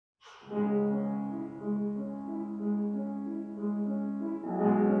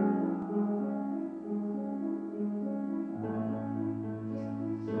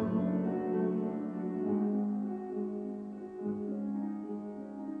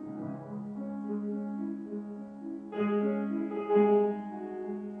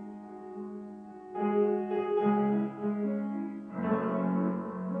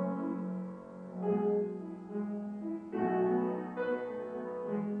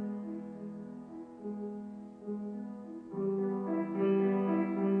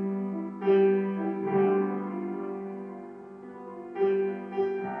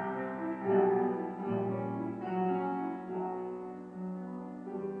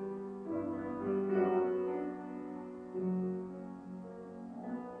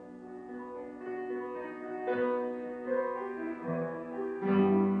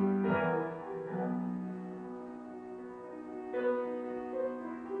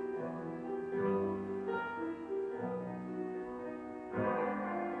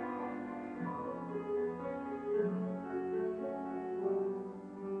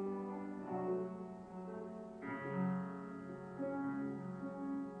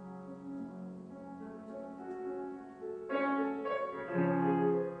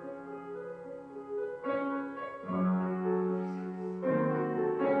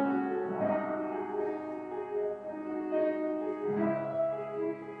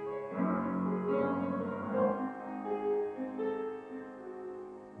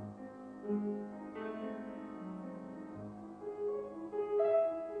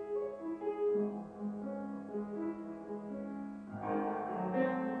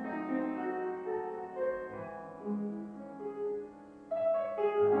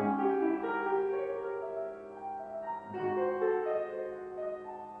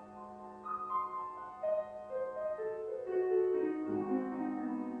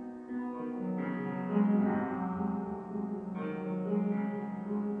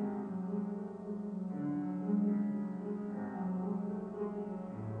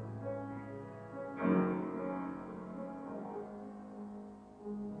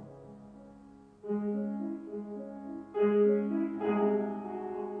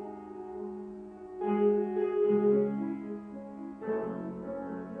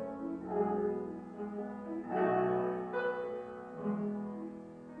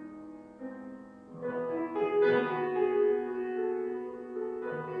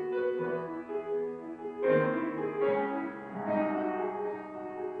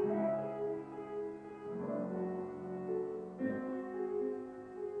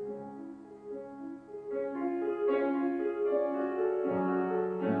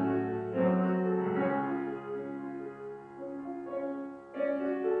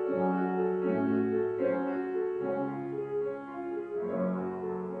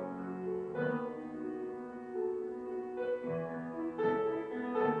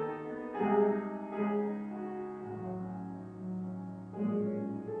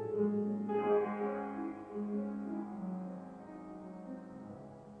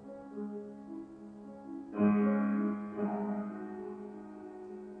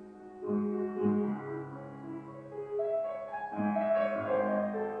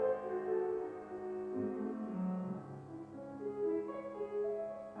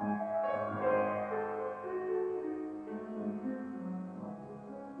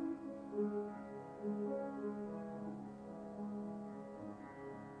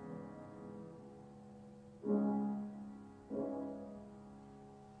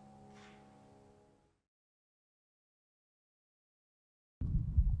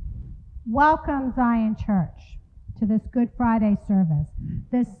Welcome, Zion Church, to this Good Friday service,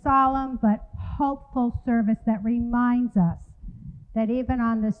 this solemn but hopeful service that reminds us that even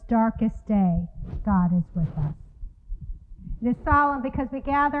on this darkest day, God is with us. It is solemn because we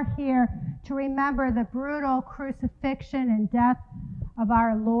gather here to remember the brutal crucifixion and death of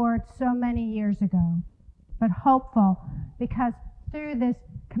our Lord so many years ago, but hopeful because through this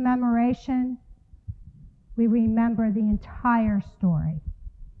commemoration, we remember the entire story.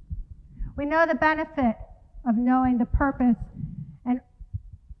 We know the benefit of knowing the purpose and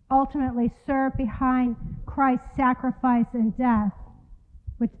ultimately serve behind Christ's sacrifice and death,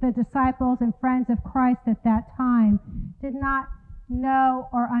 which the disciples and friends of Christ at that time did not know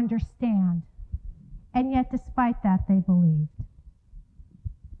or understand. And yet, despite that, they believed.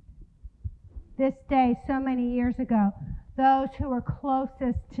 This day, so many years ago, those who were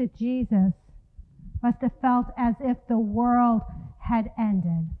closest to Jesus must have felt as if the world had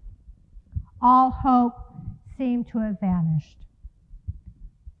ended. All hope seemed to have vanished.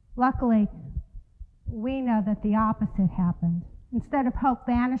 Luckily, we know that the opposite happened. Instead of hope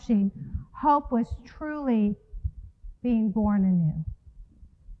vanishing, hope was truly being born anew.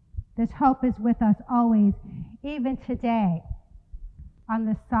 This hope is with us always, even today, on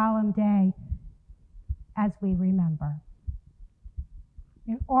this solemn day, as we remember.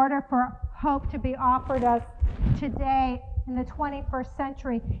 In order for hope to be offered us today in the 21st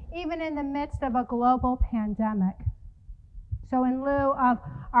century, even in the midst of a global pandemic. So in lieu of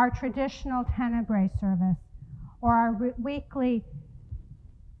our traditional Tenebrae service or our weekly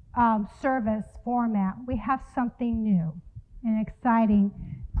service format, we have something new and exciting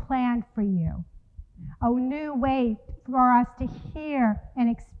planned for you. A new way for us to hear and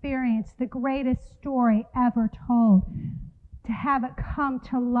experience the greatest story ever told, to have it come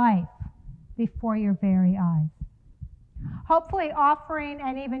to life before your very eyes. Hopefully offering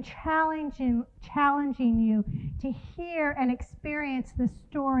and even challenging you to hear and experience the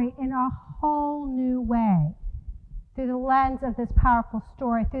story in a whole new way, through the lens of this powerful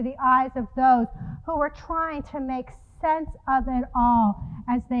story, through the eyes of those who were trying to make sense of it all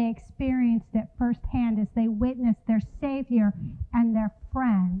as they experienced it firsthand, as they witnessed their Savior and their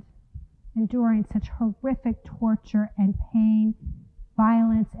friend enduring such horrific torture and pain,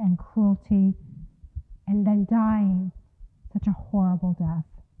 violence and cruelty, and then dying such a horrible death.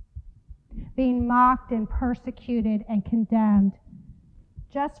 Being mocked and persecuted and condemned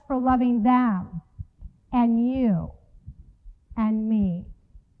just for loving them and you and me.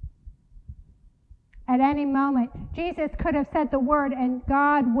 At any moment, Jesus could have said the word and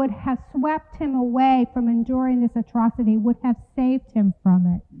God would have swept him away from enduring this atrocity, would have saved him from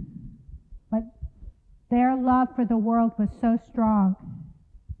it. But their love for the world was so strong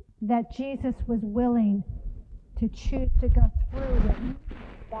that Jesus was willing to choose to go through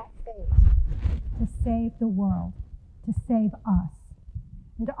that fate, to save the world, to save us,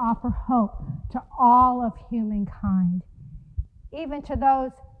 and to offer hope to all of humankind, even to those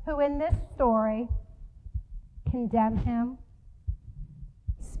who in this story condemn him,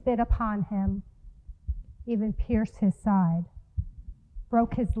 spit upon him, even pierce his side,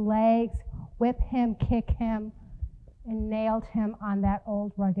 broke his legs, whip him, kick him, and nailed him on that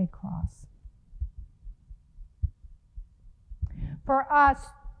old rugged cross. For us,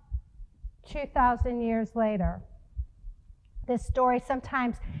 2,000 years later, this story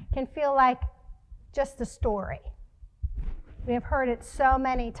sometimes can feel like just a story. We have heard it so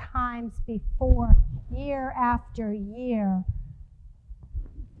many times before, year after year,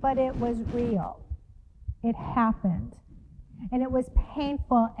 but it was real. It happened. And it was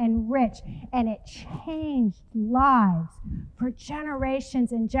painful and rich, and it changed lives for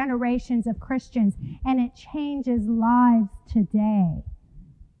generations and generations of Christians, and it changes lives today.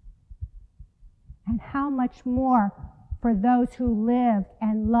 And how much more for those who lived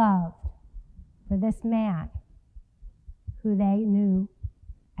and loved for this man who they knew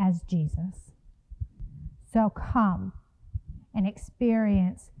as Jesus. So come and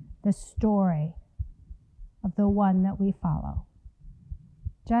experience the story of the one that we follow.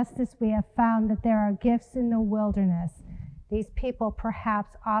 Just as we have found that there are gifts in the wilderness, these people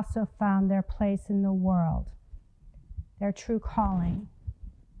perhaps also found their place in the world, their true calling,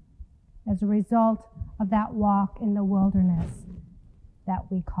 as a result of that walk in the wilderness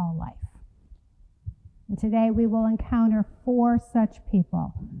that we call life. And today we will encounter 4 such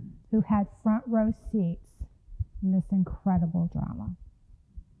people who had front row seats in this incredible drama.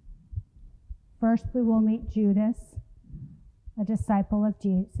 First, we will meet Judas, a disciple of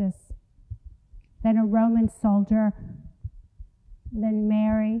Jesus, then a Roman soldier, then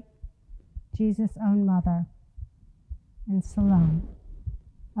Mary, Jesus' own mother, and Salome,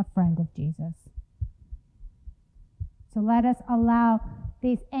 a friend of Jesus. So let us allow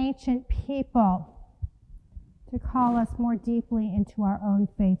these ancient people to call us more deeply into our own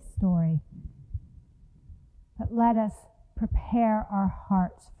faith story. But let us prepare our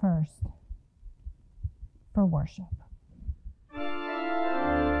hearts first for worship.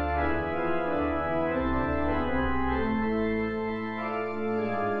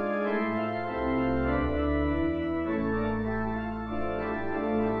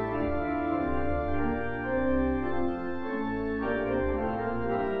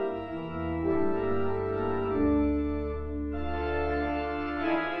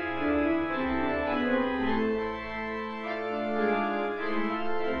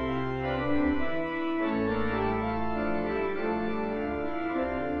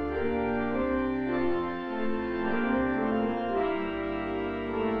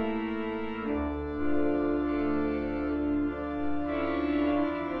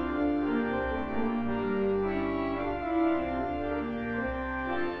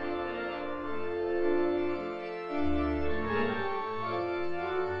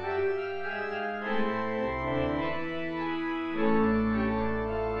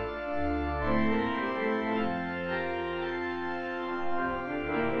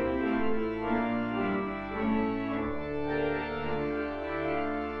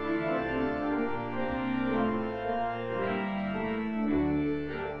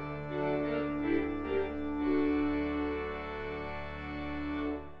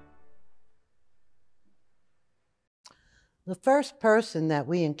 The first person that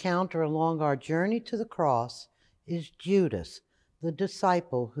we encounter along our journey to the cross is Judas, the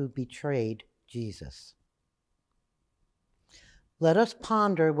disciple who betrayed Jesus. Let us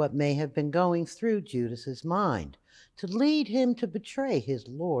ponder what may have been going through Judas's mind to lead him to betray his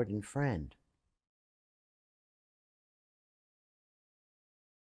Lord and friend.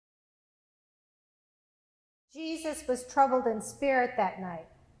 Jesus was troubled in spirit that night,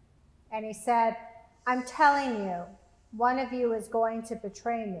 and he said, "I'm telling you, one of you is going to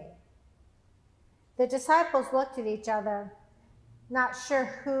betray me." The disciples looked at each other, not sure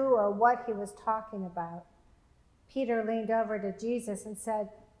who or what he was talking about. Peter leaned over to Jesus and said,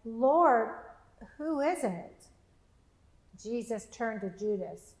 "Lord, who is it?" Jesus turned to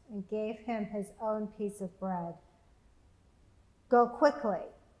Judas and gave him his own piece of bread. "Go quickly,"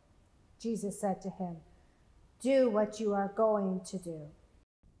 Jesus said to him. "Do what you are going to do."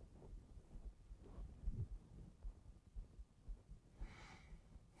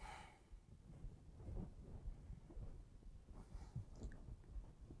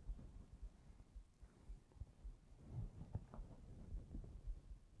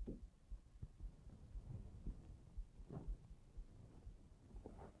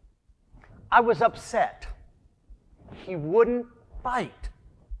 I was upset. He wouldn't bite.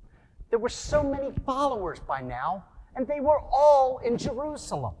 There were so many followers by now, and they were all in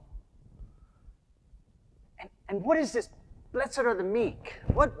Jerusalem. And what is this? Blessed are the meek.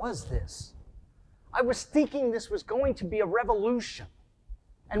 What was this? I was thinking this was going to be a revolution,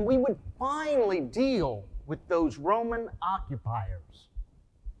 and we would finally deal with those Roman occupiers.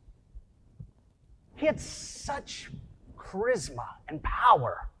 He had such charisma and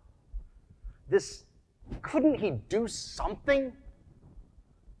power. Couldn't he do something?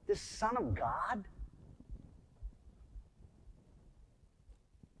 This Son of God?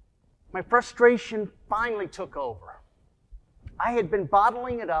 My frustration finally took over. I had been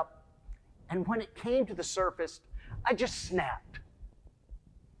bottling it up, and when it came to the surface, I just snapped.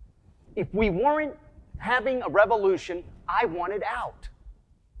 If we weren't having a revolution, I wanted out.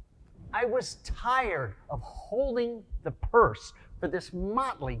 I was tired of holding the purse for this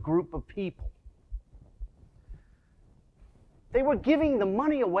motley group of people. They were giving the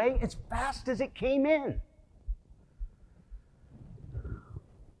money away as fast as it came in.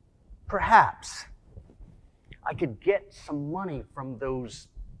 Perhaps I could get some money from those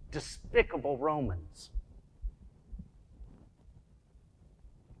despicable Romans.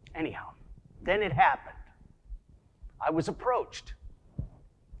 Anyhow, then it happened. I was approached.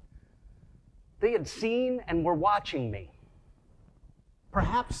 They had seen and were watching me.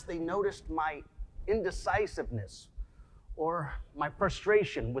 Perhaps they noticed my indecisiveness or my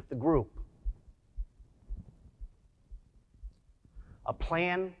frustration with the group. A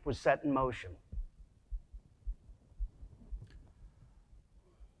plan was set in motion.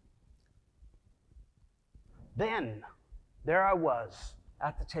 Then, there I was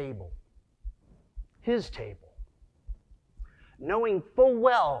at the table, his table, knowing full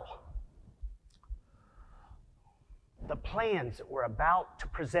well the plans that were about to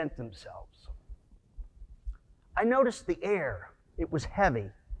present themselves. I noticed the air. It was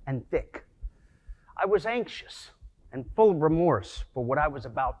heavy and thick. I was anxious and full of remorse for what I was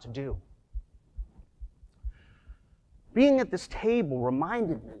about to do. Being at this table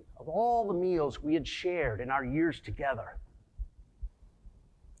reminded me of all the meals we had shared in our years together.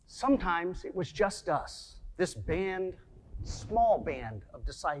 Sometimes it was just us, this band, small band of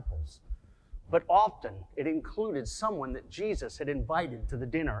disciples, but often it included someone that Jesus had invited to the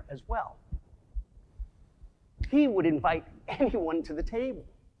dinner as well. He would invite anyone to the table,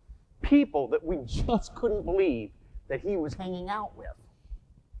 people that we just couldn't believe that he was hanging out with.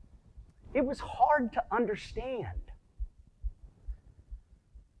 It was hard to understand.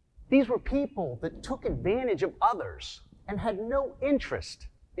 These were people that took advantage of others and had no interest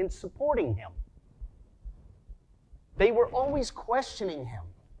in supporting him. They were always questioning him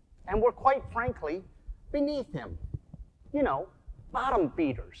and were, quite frankly, beneath him. You know, bottom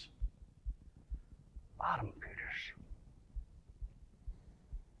feeders. Bottom feeders.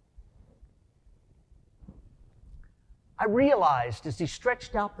 I realized as he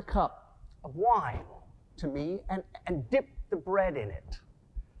stretched out the cup of wine to me and dipped the bread in it,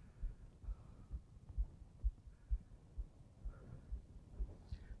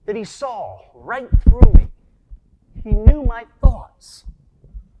 that he saw right through me. He knew my thoughts.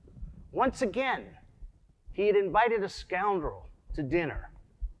 Once again, he had invited a scoundrel to dinner.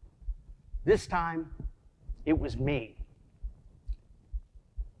 This time, it was me.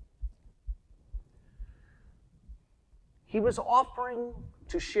 He was offering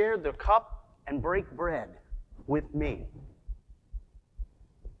to share the cup and break bread with me.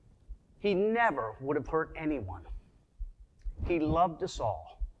 He never would have hurt anyone. He loved us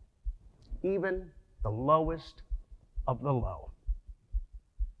all, even the lowest of the low.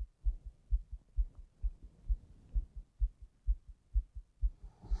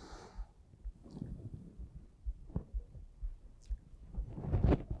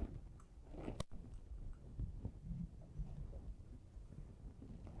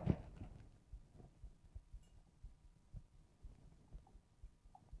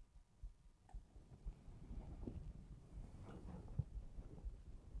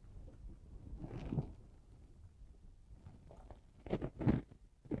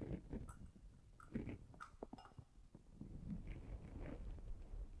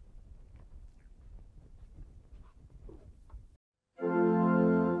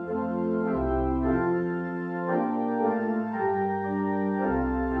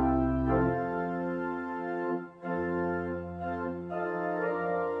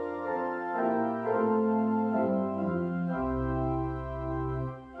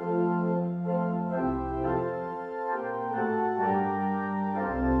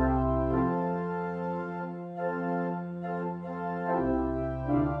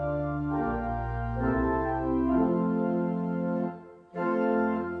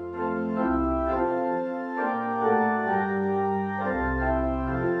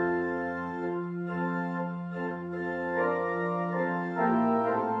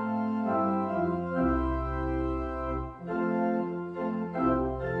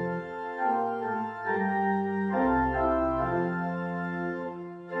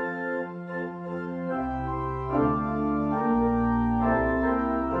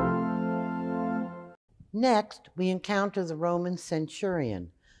 Next, we encounter the Roman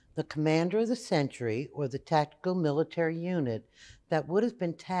Centurion, the commander of the century or the tactical military unit that would have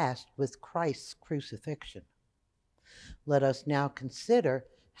been tasked with Christ's crucifixion. Let us now consider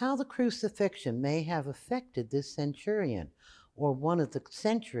how the crucifixion may have affected this centurion or one of the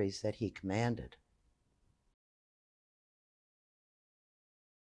centuries that he commanded.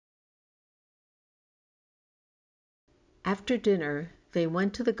 After dinner, they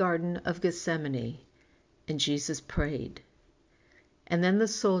went to the Garden of Gethsemane, and Jesus prayed. And then the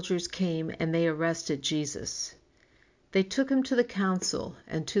soldiers came and they arrested Jesus. They took him to the council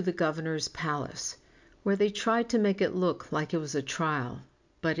and to the governor's palace, where they tried to make it look like it was a trial,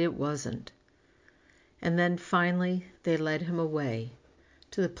 but it wasn't. And then finally they led him away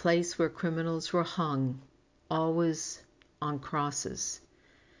to the place where criminals were hung, always on crosses,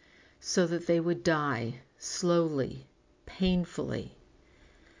 so that they would die slowly, painfully.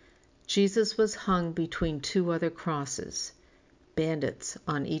 Jesus was hung between two other crosses, bandits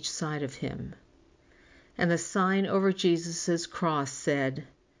on each side of him. And the sign over Jesus' cross said,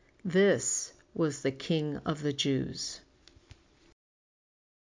 "This was the King of the Jews."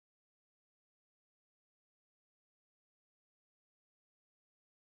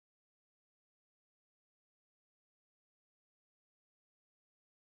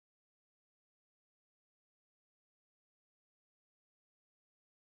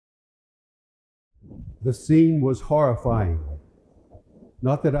 The scene was horrifying.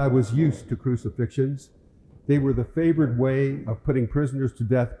 Not that I was used to crucifixions. They were the favored way of putting prisoners to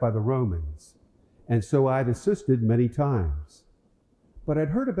death by the Romans, and so I'd assisted many times. But I'd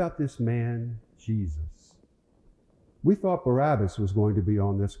heard about this man, Jesus. We thought Barabbas was going to be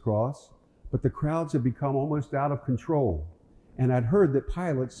on this cross, but the crowds had become almost out of control, and I'd heard that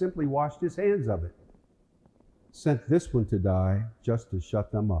Pilate simply washed his hands of it, sent this one to die just to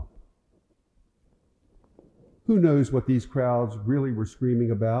shut them up. Who knows what these crowds really were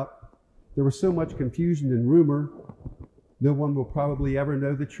screaming about? There was so much confusion and rumor, no one will probably ever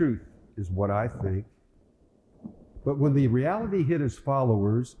know the truth, is what I think. But when the reality hit his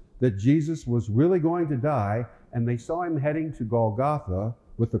followers that Jesus was really going to die, and they saw him heading to Golgotha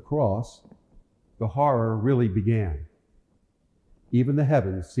with the cross, the horror really began. Even the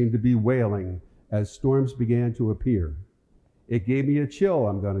heavens seemed to be wailing as storms began to appear. It gave me a chill,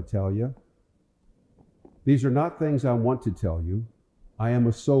 I'm going to tell you. These are not things I want to tell you. I am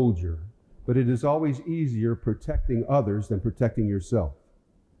a soldier, but it is always easier protecting others than protecting yourself.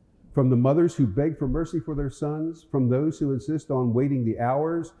 From the mothers who beg for mercy for their sons, from those who insist on waiting the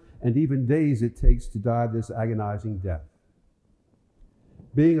hours and even days it takes to die this agonizing death.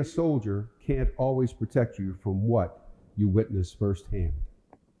 Being a soldier can't always protect you from what you witness firsthand.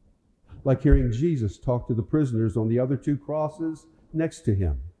 Like hearing Jesus talk to the prisoners on the other two crosses next to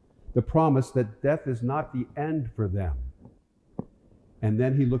him, the promise that death is not the end for them. And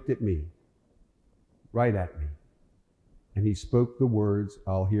then he looked at me, right at me, and he spoke the words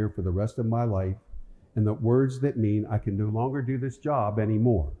I'll hear for the rest of my life, and the words that mean I can no longer do this job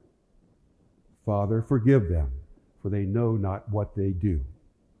anymore. Father, forgive them, for they know not what they do.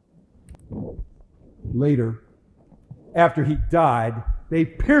 Later, after he died, they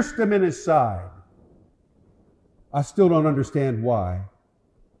pierced him in his side. I still don't understand why,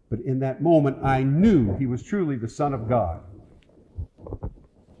 but in that moment I knew he was truly the Son of God.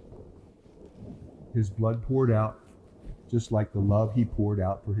 His blood poured out, just like the love he poured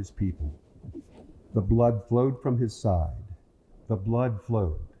out for his people. The blood flowed from his side. The blood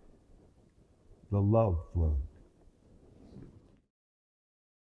flowed. The love flowed.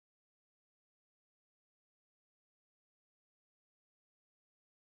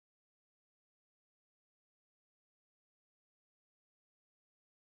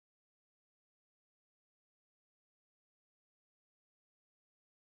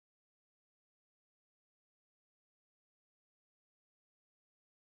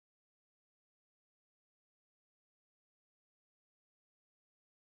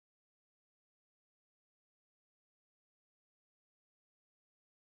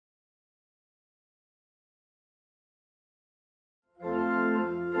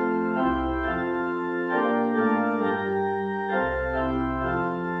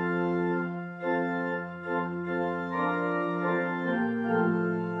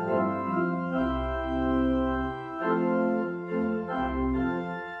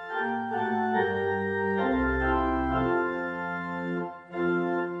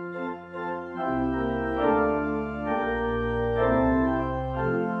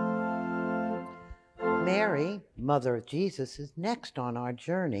 Mary, Mother of Jesus, is next on our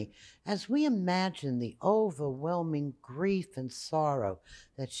journey as we imagine the overwhelming grief and sorrow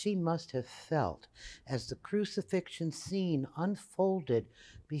that she must have felt as the crucifixion scene unfolded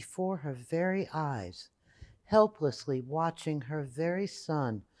before her very eyes, helplessly watching her very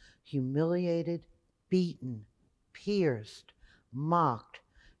son humiliated, beaten, pierced, mocked,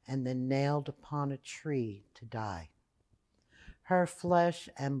 and then nailed upon a tree to die. Her flesh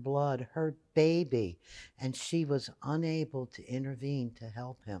and blood, her baby, and she was unable to intervene to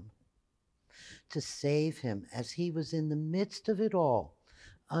help him, to save him as he was in the midst of it all,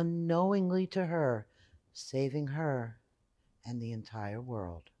 unknowingly to her, saving her and the entire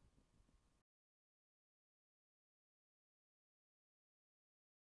world.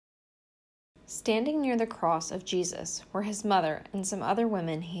 Standing near the cross of Jesus were his mother and some other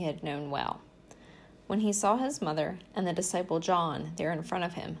women he had known well. When he saw his mother and the disciple John there in front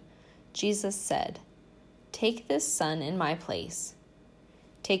of him, Jesus said, "Take this son in my place.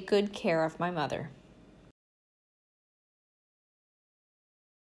 Take good care of my mother."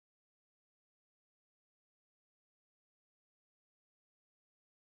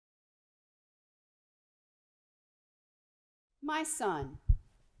 My son,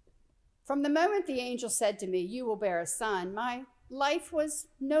 from the moment the angel said to me, "You will bear a son," my life was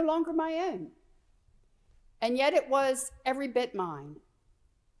no longer my own. And yet it was every bit mine.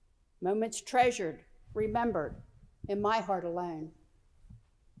 Moments treasured, remembered, in my heart alone.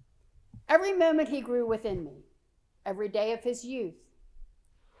 Every moment he grew within me, every day of his youth,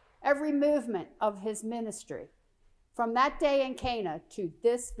 every movement of his ministry, from that day in Cana to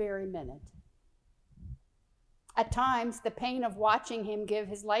this very minute. At times, the pain of watching him give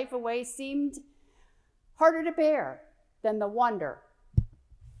his life away seemed harder to bear than the wonder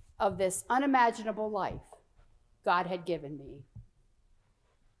of this unimaginable life God had given me.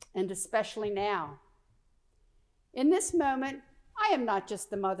 And especially now, in this moment, I am not just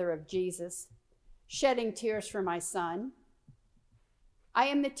the mother of Jesus, shedding tears for my son. I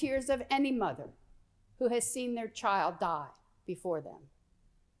am the tears of any mother who has seen their child die before them.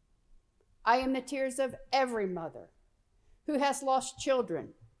 I am the tears of every mother who has lost children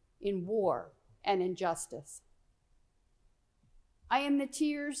in war and injustice. I am the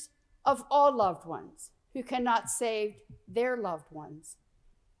tears of all loved ones who cannot save their loved ones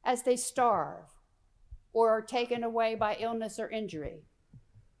as they starve or are taken away by illness or injury,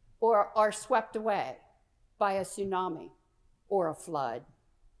 or are swept away by a tsunami or a flood.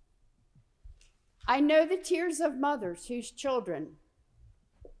 I know the tears of mothers whose children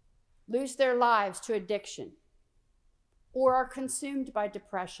lose their lives to addiction or are consumed by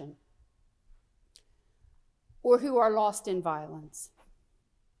depression, or who are lost in violence.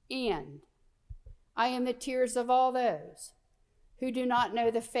 And I am the tears of all those who do not know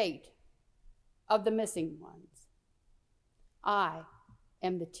the fate of the missing ones. I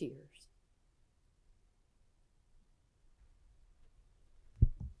am the tears.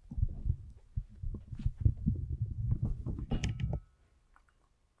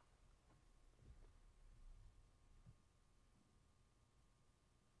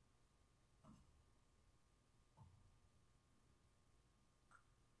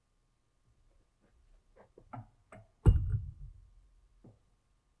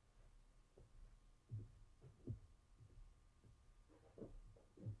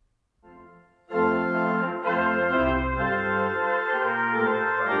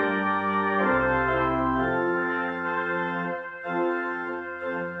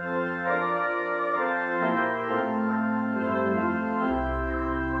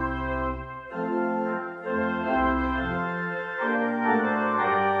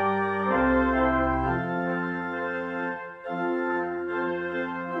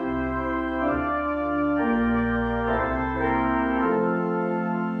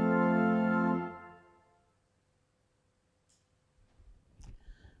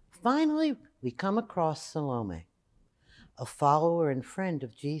 Finally, we come across Salome, a follower and friend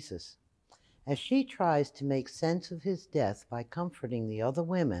of Jesus, as she tries to make sense of his death by comforting the other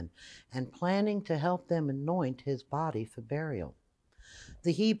women and planning to help them anoint his body for burial.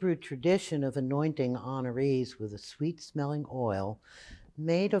 The Hebrew tradition of anointing honorees with a sweet-smelling oil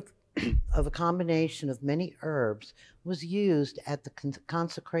made of a combination of many herbs was used at the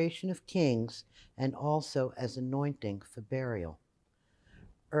consecration of kings and also as anointing for burial.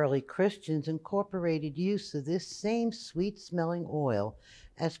 Early Christians incorporated use of this same sweet-smelling oil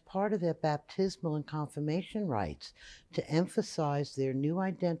as part of their baptismal and confirmation rites to emphasize their new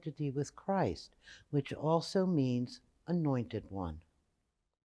identity with Christ, which also means anointed one.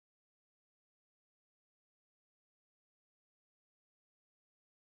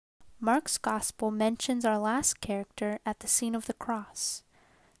 Mark's Gospel mentions our last character at the scene of the cross.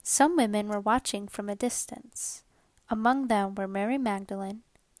 Some women were watching from a distance. Among them were Mary Magdalene,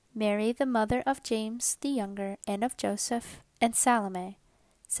 Mary the mother of James the younger and of Joseph, and Salome.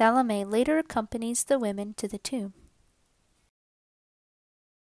 Salome later accompanies the women to the tomb.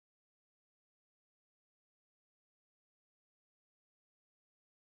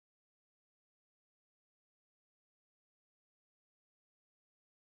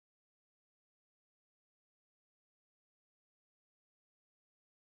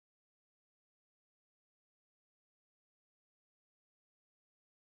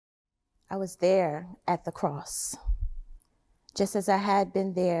 I was there at the cross, just as I had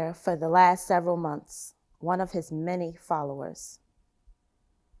been there for the last several months, one of his many followers.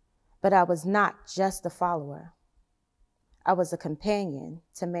 But I was not just a follower. I was a companion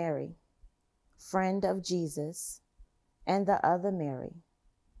to Mary, friend of Jesus, and the other Mary,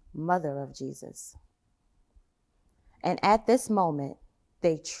 mother of Jesus. And at this moment,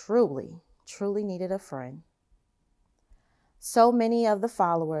 they truly needed a friend. So many of the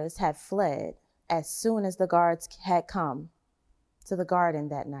followers had fled as soon as the guards had come to the garden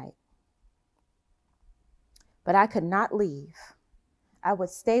that night. But I could not leave. I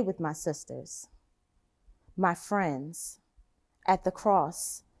would stay with my sisters, my friends, at the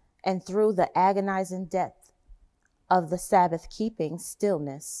cross and through the agonizing depth of the Sabbath-keeping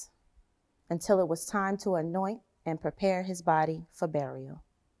stillness until it was time to anoint and prepare his body for burial.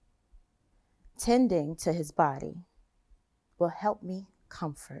 Tending to his body will help me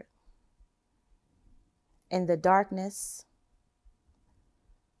comfort. in the darkness,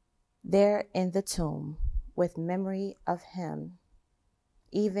 there in the tomb, with memory of him,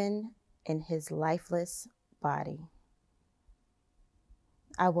 even in his lifeless body.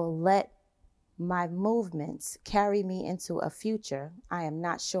 I will let my movements carry me into a future I am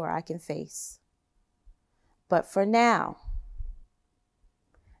not sure I can face. But for now,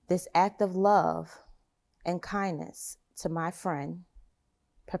 this act of love and kindness to my friend,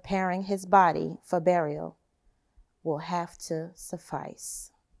 preparing his body for burial, will have to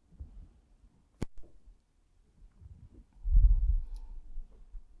suffice.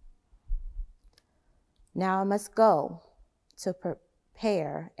 Now I must go to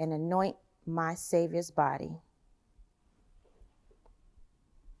prepare and anoint my Savior's body.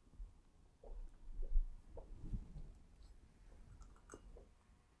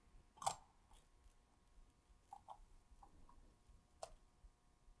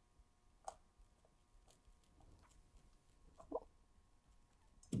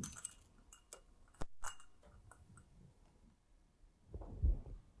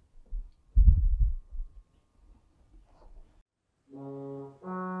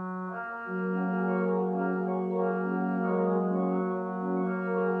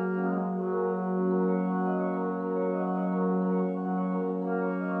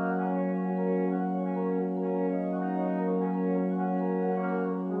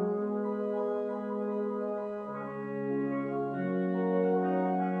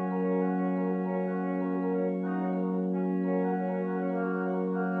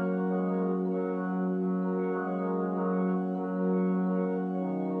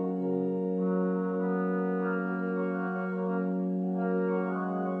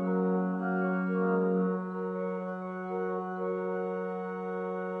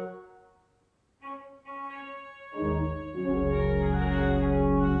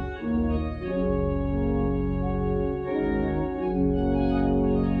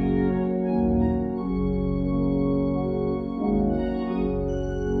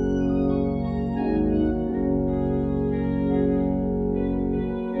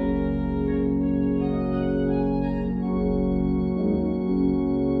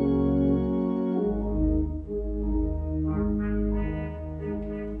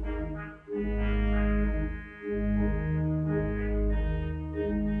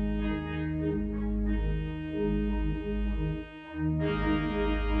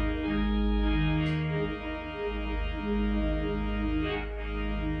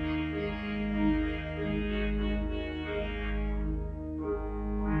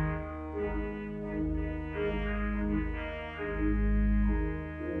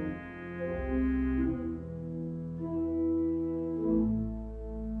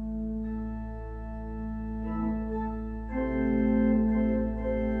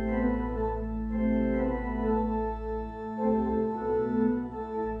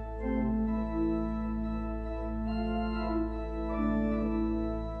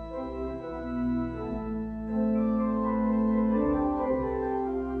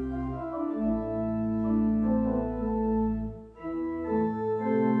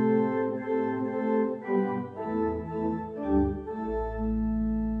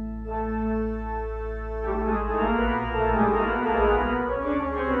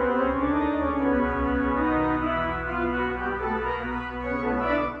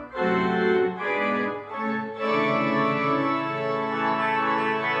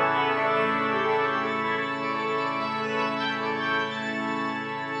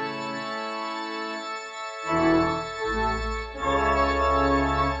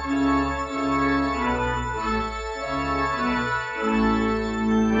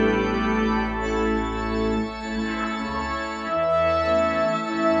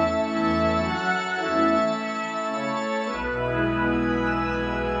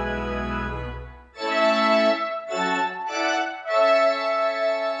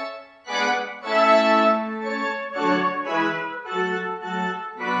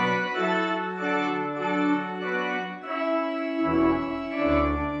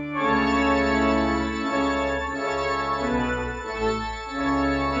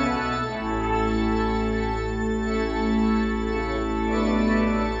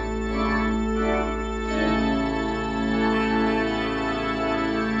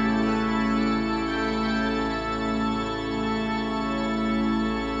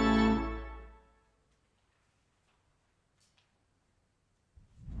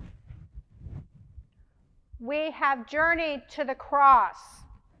 We have journeyed to the cross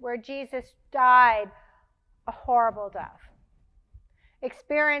where Jesus died a horrible death,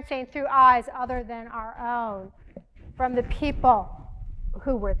 experiencing through eyes other than our own from the people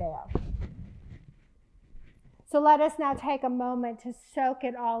who were there. So let us now take a moment to soak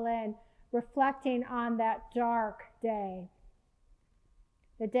it all in, reflecting on that dark day,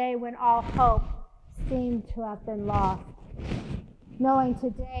 the day when all hope seemed to have been lost, knowing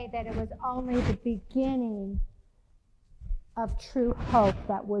today that it was only the beginning of true hope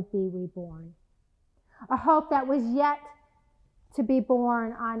that would be reborn, a hope that was yet to be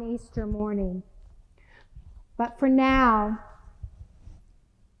born on Easter morning. But for now,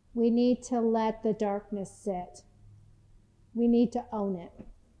 we need to let the darkness sit. We need to own it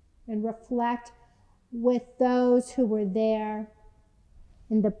and reflect with those who were there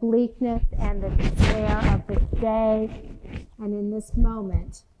in the bleakness and the despair of this day and in this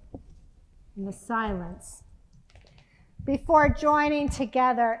moment, in the silence, before joining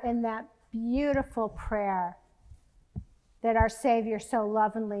together in that beautiful prayer that our Savior so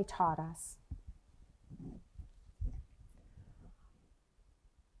lovingly taught us.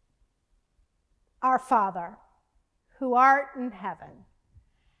 Our Father, who art in heaven,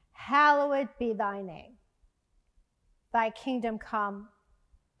 hallowed be thy name. Thy kingdom come,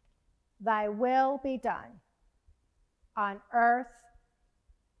 thy will be done, on earth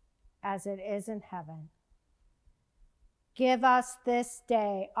as it is in heaven. Give us this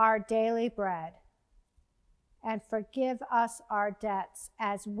day our daily bread, and forgive us our debts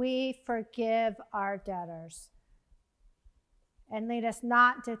as we forgive our debtors. And lead us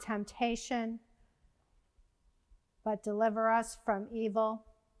not into temptation, but deliver us from evil.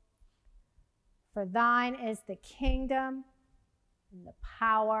 For thine is the kingdom, and the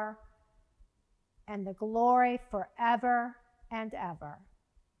power, and the glory forever and ever.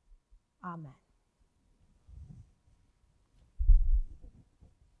 Amen.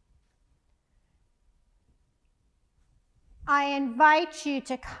 I invite you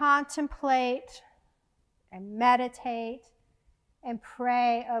to contemplate and meditate and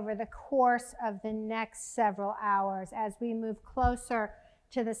pray over the course of the next several hours as we move closer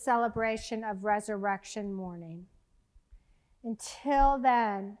to the celebration of Resurrection morning. Until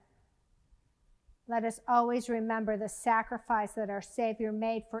then, let us always remember the sacrifice that our Savior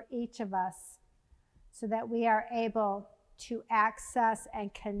made for each of us so that we are able to access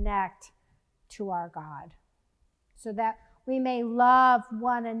and connect to our God, so that we may love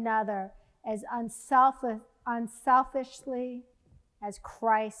one another as unselfishly as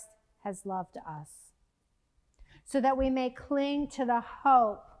Christ has loved us, so that we may cling to the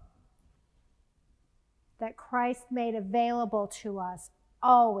hope that Christ made available to us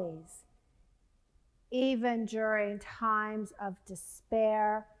always, even during times of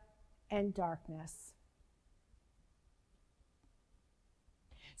despair and darkness.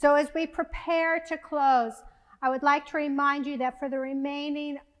 So as we prepare to close, I would like to remind you that for the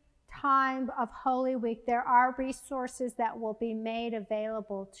remaining time of Holy Week, there are resources that will be made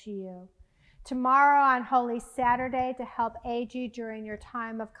available to you. Tomorrow on Holy Saturday, to help aid you during your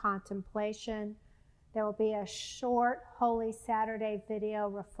time of contemplation, there will be a short Holy Saturday video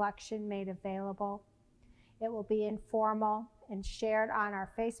reflection made available. It will be informal and shared on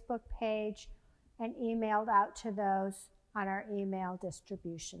our Facebook page and emailed out to those on our email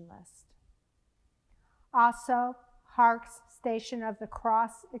distribution list. Also, Hark's Station of the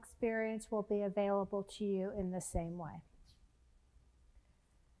Cross experience will be available to you in the same way.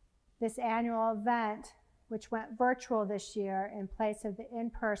 This annual event, which went virtual this year in place of the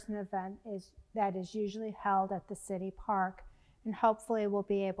in-person event that is usually held at the city park, and hopefully we'll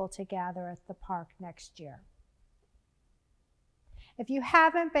be able to gather at the park next year. If you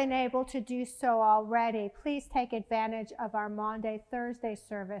haven't been able to do so already, please take advantage of our Maundy Thursday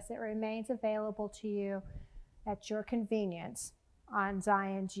service. It remains available to you at your convenience on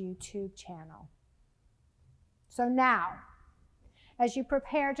Zion's YouTube channel. So now, as you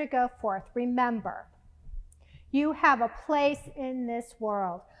prepare to go forth, remember, you have a place in this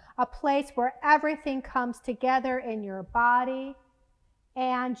world, a place where everything comes together in your body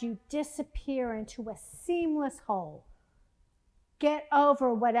and you disappear into a seamless whole. Get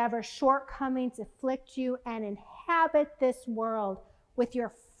over whatever shortcomings afflict you and inhabit this world with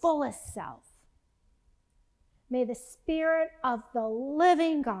your fullest self. May the Spirit of the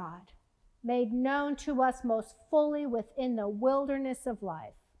living God, made known to us most fully within the wilderness of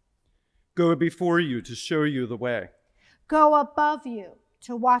life, go before you to show you the way. Go above you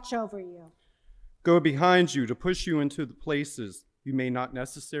to watch over you. Go behind you to push you into the places you may not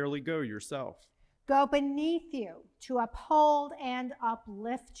necessarily go yourself. Go beneath you to uphold and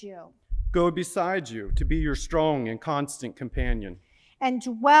uplift you. Go beside you to be your strong and constant companion. And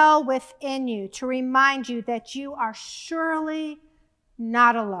dwell within you to remind you that you are surely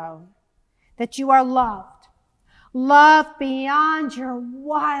not alone, that you are loved, loved beyond your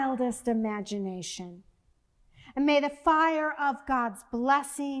wildest imagination, And may the fire of God's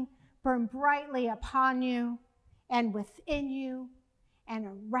blessing burn brightly upon you and within you and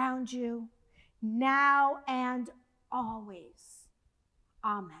around you, now and always.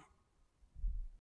 Amen.